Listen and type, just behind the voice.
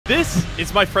This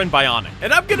is my friend Bionic,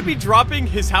 and I'm gonna be dropping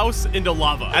his house into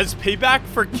lava as payback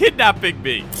for kidnapping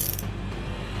me.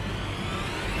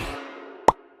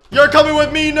 You're coming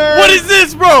with me, nerd! What is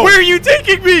this, bro? Where are you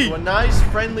taking me? To a nice,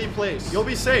 friendly place. You'll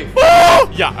be safe. Oh!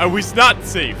 Yeah, I was not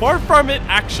safe. Far from it,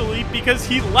 actually, because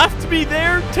he left me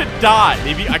there to die.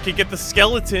 Maybe I could get the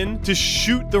skeleton to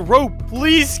shoot the rope.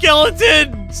 Please,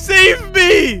 skeleton! Save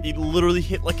me! He literally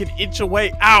hit like an inch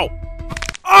away. Ow!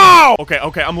 Oh! Okay,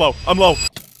 I'm low.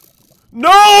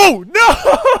 No!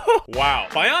 Wow.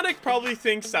 Bionic probably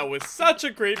thinks that was such a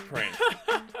great prank.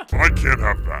 I can't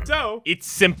have that. So, it's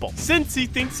simple. Since he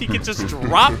thinks he can just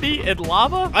drop me in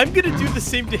lava, I'm gonna do the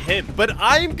same to him. But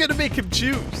I'm gonna make him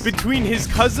choose between his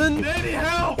cousin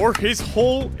or his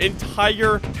whole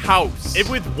entire house. And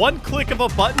with one click of a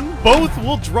button, both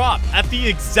will drop at the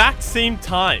exact same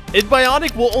time. And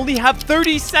Bionic will only have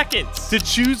 30 seconds to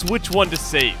choose which one to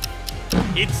save.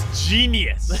 It's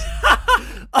genius.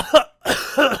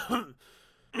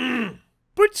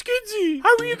 But Skidsy,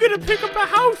 how are you gonna pick up a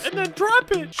house and then drop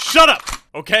it? Shut up!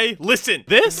 Okay, listen.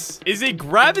 This is a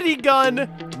gravity gun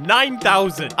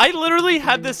 9000. I literally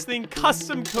had this thing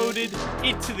custom coded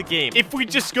into the game. If we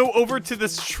just go over to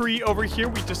this tree over here,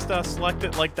 we just select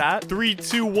it like that. 3,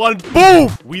 2, 1, boom!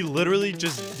 We literally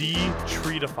just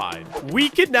de-treatified. We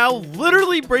can now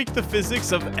literally break the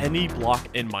physics of any block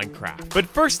in Minecraft. But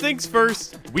first things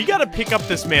first, we gotta pick up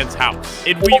this man's house.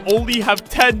 And we only have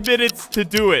 10 minutes to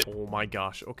do it. Oh my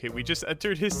gosh. Okay, we just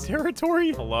entered his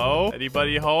territory. Hello?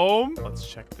 Anybody home? Let's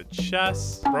check the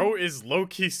chest. Bro is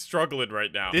low-key struggling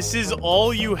right now. This is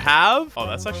all you have? Oh,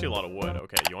 that's actually a lot of wood.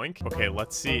 Okay, yoink. Okay,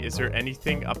 let's see. Is there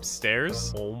anything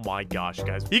upstairs? Oh my gosh,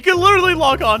 guys. He can literally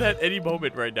log on at any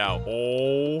moment right now.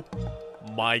 Oh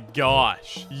my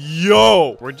gosh.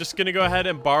 Yo! We're just gonna go ahead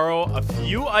and borrow a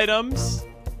few items.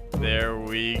 There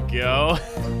we go.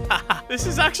 This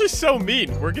is actually so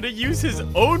mean. We're gonna use his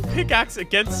own pickaxe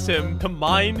against him to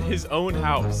mine his own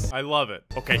house. I love it.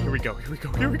 Okay, here we go. We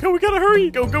gotta hurry.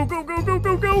 Go.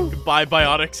 Goodbye,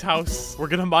 Bionic's house. We're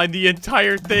gonna mine the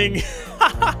entire thing.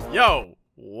 Yo.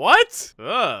 What?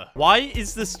 Ugh. Why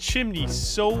is this chimney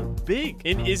so big?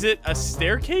 And is it a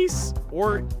staircase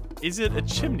or is it a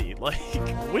chimney? Like,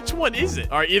 which one is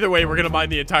it? All right, either way, we're gonna mine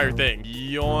the entire thing.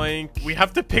 Yoink. We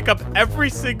have to pick up every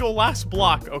single last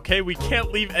block, okay? We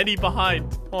can't leave any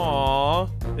behind. Aww.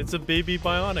 It's a baby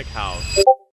Bionic house.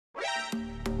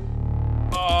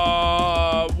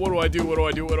 What do I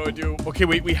do? Okay,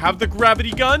 wait, we have the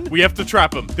gravity gun. We have to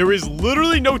trap him. There is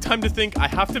literally no time to think. I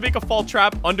have to make a fall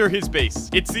trap under his base.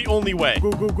 It's the only way.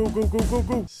 Go.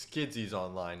 Skidsy's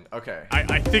online. Okay.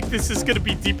 I think this is gonna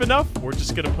be deep enough. We're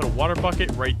just gonna put a water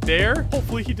bucket right there.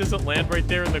 Hopefully he doesn't land right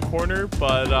there in the corner,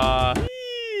 but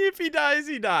if he dies,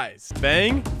 he dies.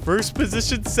 Bang. First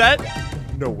position set.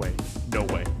 No way.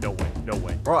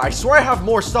 Bro, I swear I have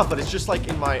more stuff, but it's just like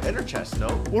in my inner chest, no?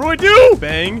 What do I do?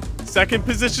 Bang. Second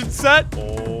position set.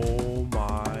 Oh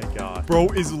my god. Bro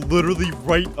is literally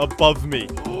right above me.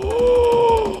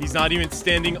 He's not even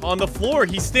standing on the floor.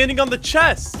 He's standing on the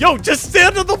chest. Yo, just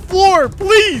stand on the floor,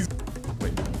 please.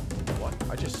 Wait, what?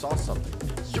 I just saw something.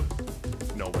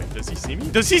 No, wait, does he see me?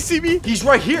 Does he see me? He's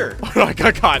right here. Oh, no, I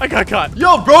got caught.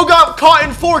 Yo, bro got caught in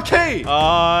 4K.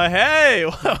 Hey,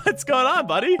 what's going on,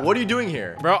 buddy? What are you doing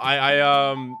here? Bro,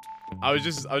 I was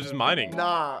just mining.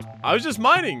 Nah. I was just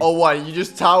mining. Oh, what? You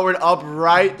just towered up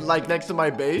right, like, next to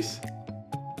my base?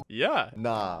 Yeah.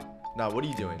 Nah, what are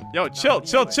you doing? Yo, chill.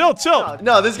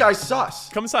 No, this guy's sus.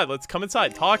 Come inside. Let's come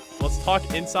inside. Let's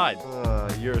talk inside.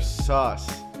 You're sus.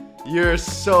 You're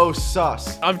so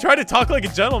sus. I'm trying to talk like a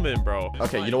gentleman, bro.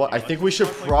 Okay, you know what? I think we should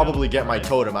probably get my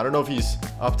totem. I don't know if he's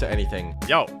up to anything.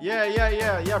 Yo.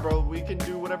 Yeah, bro. We can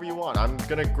do whatever you want. I'm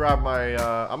gonna grab my,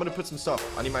 I'm gonna put some stuff.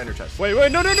 I need my inner chest. Wait,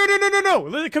 no. Come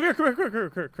here.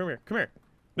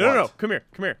 No. Come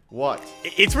here. What?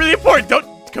 It's really important. Don't,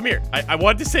 come here. I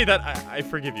wanted to say that I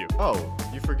forgive you. Oh,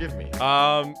 you forgive me.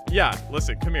 Yeah,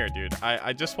 listen, come here, dude.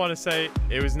 I just want to say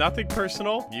it was nothing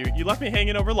personal. You left me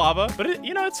hanging over lava, but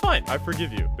it's fine. I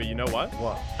forgive you. But you know what?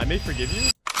 What? I may forgive you,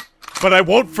 but I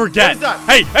won't forget. What is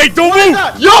that? Hey, don't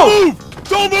move!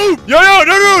 Don't move! Yo,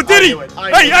 no, Diddy!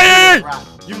 Hey!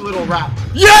 You little rat.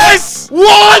 Yes!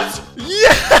 What?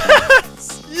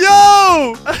 Yes!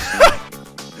 Yo!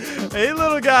 Hey,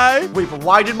 little guy. Wait, but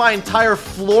why did my entire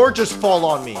floor just fall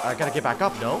on me? I gotta get back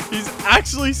up, no? He's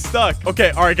actually stuck. Okay,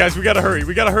 all right, guys, we gotta hurry.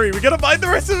 We gotta find the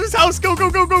rest of his house. Go.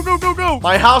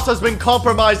 My house has been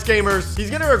compromised, gamers.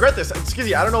 He's gonna regret this.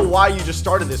 Skizzy, I don't know why you just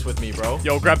started this with me, bro.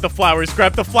 Yo, grab the flowers.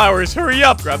 Hurry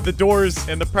up. Grab the doors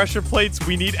and the pressure plates.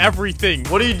 We need everything.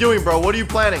 What are you doing, bro? What are you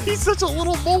planning? He's such a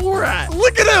little mole rat.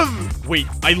 Look at him. Wait,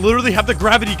 I literally have the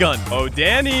gravity gun. Oh,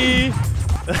 Danny.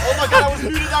 Oh my god, I was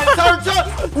muted that entire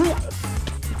time.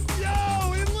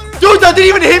 Dude, that didn't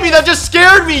even hit me. That just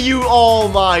scared me. Oh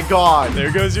my god.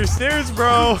 There goes your stairs,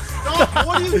 bro. Stop.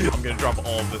 What are you? I'm gonna drop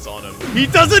all of this on him. He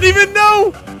doesn't even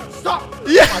know. Stop.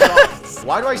 Yes. Oh,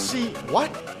 why do I see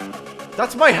what?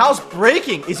 That's my house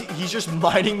breaking. He's just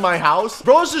mining my house?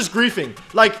 Bro is just griefing.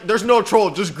 Like, there's no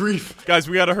troll, just grief. Guys,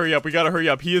 we gotta hurry up. We gotta hurry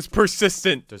up. He is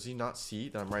persistent. Does he not see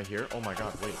that I'm right here? Oh my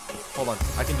god, wait. Hold on.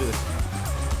 I can do this.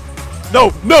 No,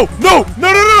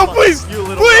 please. You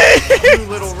little please. rat. You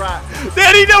little rat.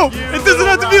 Daddy, no. You It doesn't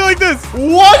have to be like this.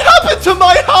 What happened to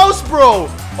my house, bro?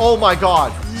 Oh my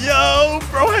god. Yo,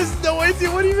 bro has no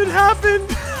idea what even happened.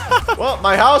 Well,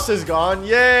 my house is gone.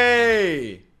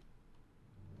 Yay.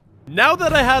 Now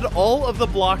that I had all of the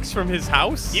blocks from his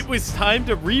house, it was time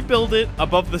to rebuild it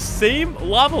above the same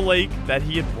lava lake that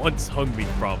he had once hung me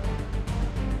from.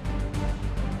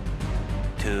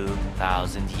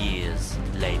 2,000 years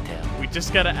later. We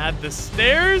just gotta add the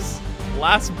stairs.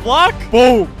 Last block.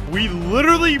 Boom. We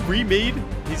literally remade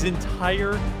his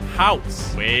entire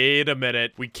house. Wait a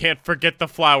minute. We can't forget the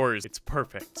flowers. It's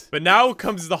perfect. But now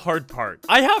comes the hard part.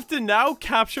 I have to now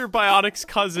capture Bionic's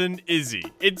cousin, Izzy,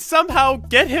 and somehow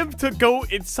get him to go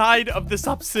inside of this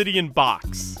obsidian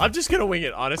box. I'm just gonna wing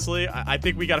it, honestly. I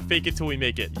think we gotta fake it till we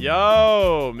make it.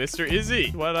 Yo, Mr.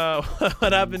 Izzy. What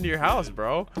happened to your house,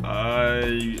 bro?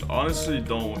 I honestly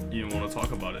don't even want to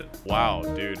talk about it. Wow,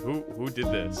 dude. Who did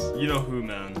this? You know who,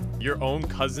 man. Your own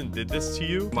cousin did this to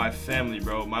you? My family,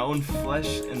 bro. My own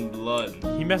flesh and blood.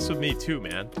 He messed with me too,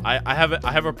 man. I have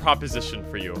a proposition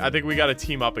for you. I think we gotta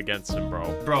team up against him,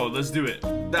 bro. Bro, let's do it.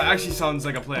 That actually sounds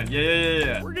like a plan.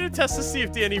 Yeah. We're gonna test to see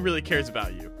if Danny really cares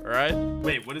about you, alright?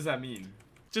 Wait, what does that mean?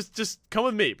 Just come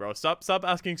with me, bro. Stop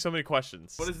asking so many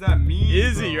questions. What does that mean,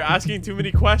 Izzy, bro? you're asking too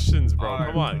many questions, bro.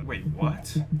 Come on. Wait,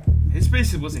 what? His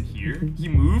space wasn't here. He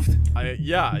moved?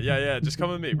 Yeah. Just come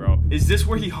with me, bro. Is this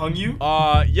where he hung you?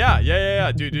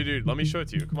 Yeah. Dude. Let me show it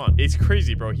to you. Come on. It's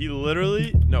crazy, bro. He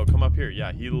literally... No, come up here.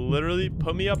 Yeah, he literally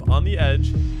put me up on the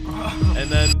edge. And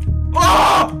then...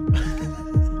 Oh!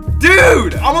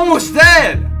 Dude! I'm almost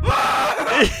dead!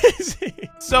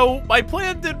 So, my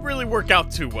plan didn't really work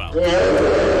out too well.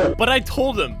 But I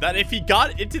told him that if he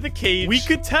got into the cage, we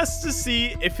could test to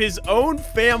see if his own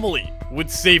family would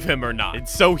save him or not. And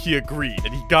so he agreed,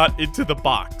 and he got into the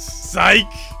box.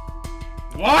 Psych!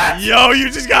 What? Yo, you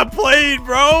just got played,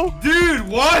 bro! Dude,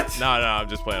 what? No, I'm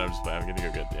just playing. I'm gonna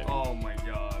go get Danny. Oh my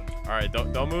god. Alright,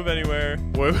 don't move anywhere.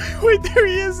 Wait, there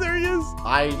he is.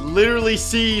 I literally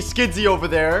see Skidsy over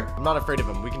there. I'm not afraid of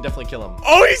him. We can definitely kill him.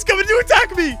 Oh, he's coming to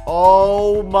attack me!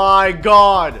 Oh my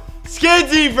god.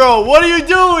 Skidsy, bro, what are you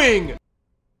doing?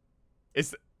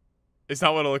 It's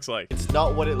not what it looks like. It's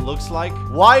not what it looks like.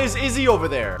 Why is Izzy over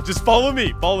there? Just follow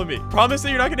me. Promise that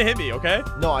you're not gonna hit me, okay?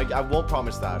 No, I won't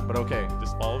promise that, but okay.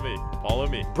 Just follow me.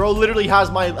 Bro literally has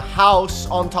my house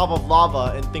on top of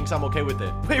lava and thinks I'm okay with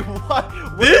it. Wait, what?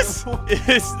 This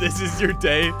is your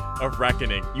day of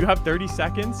reckoning. You have 30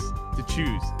 seconds to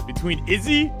choose between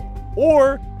Izzy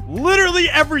or literally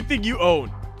everything you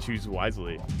own. Choose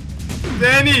wisely.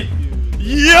 Danny!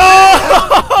 Yo!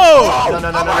 No.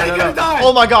 Die.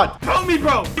 Oh my god. Help me,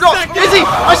 bro! No, Izzy,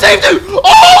 I saved you!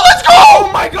 Oh, let's go!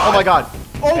 Oh my god! Oh my god.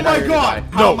 Oh And now my you're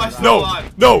god! gonna die. How am I still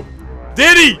alive? No!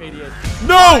 Danny! Idiot. I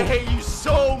No! hate you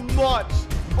so much.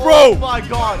 Bro. Oh my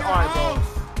god. Alright,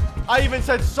 bro. I even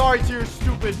said sorry to your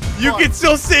stupid You butt. can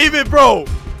still save it, bro!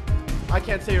 I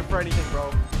can't save it for anything,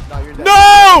 bro. No, you're dead.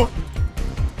 No!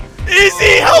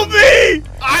 Izzy, help me!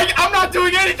 I'm not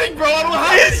doing anything, bro! I don't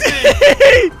have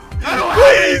anything! Izzy! I don't have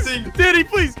Please! anything! Danny,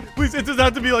 please! It doesn't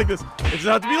have to be like this.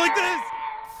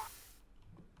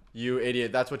 You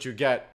idiot. That's what you get.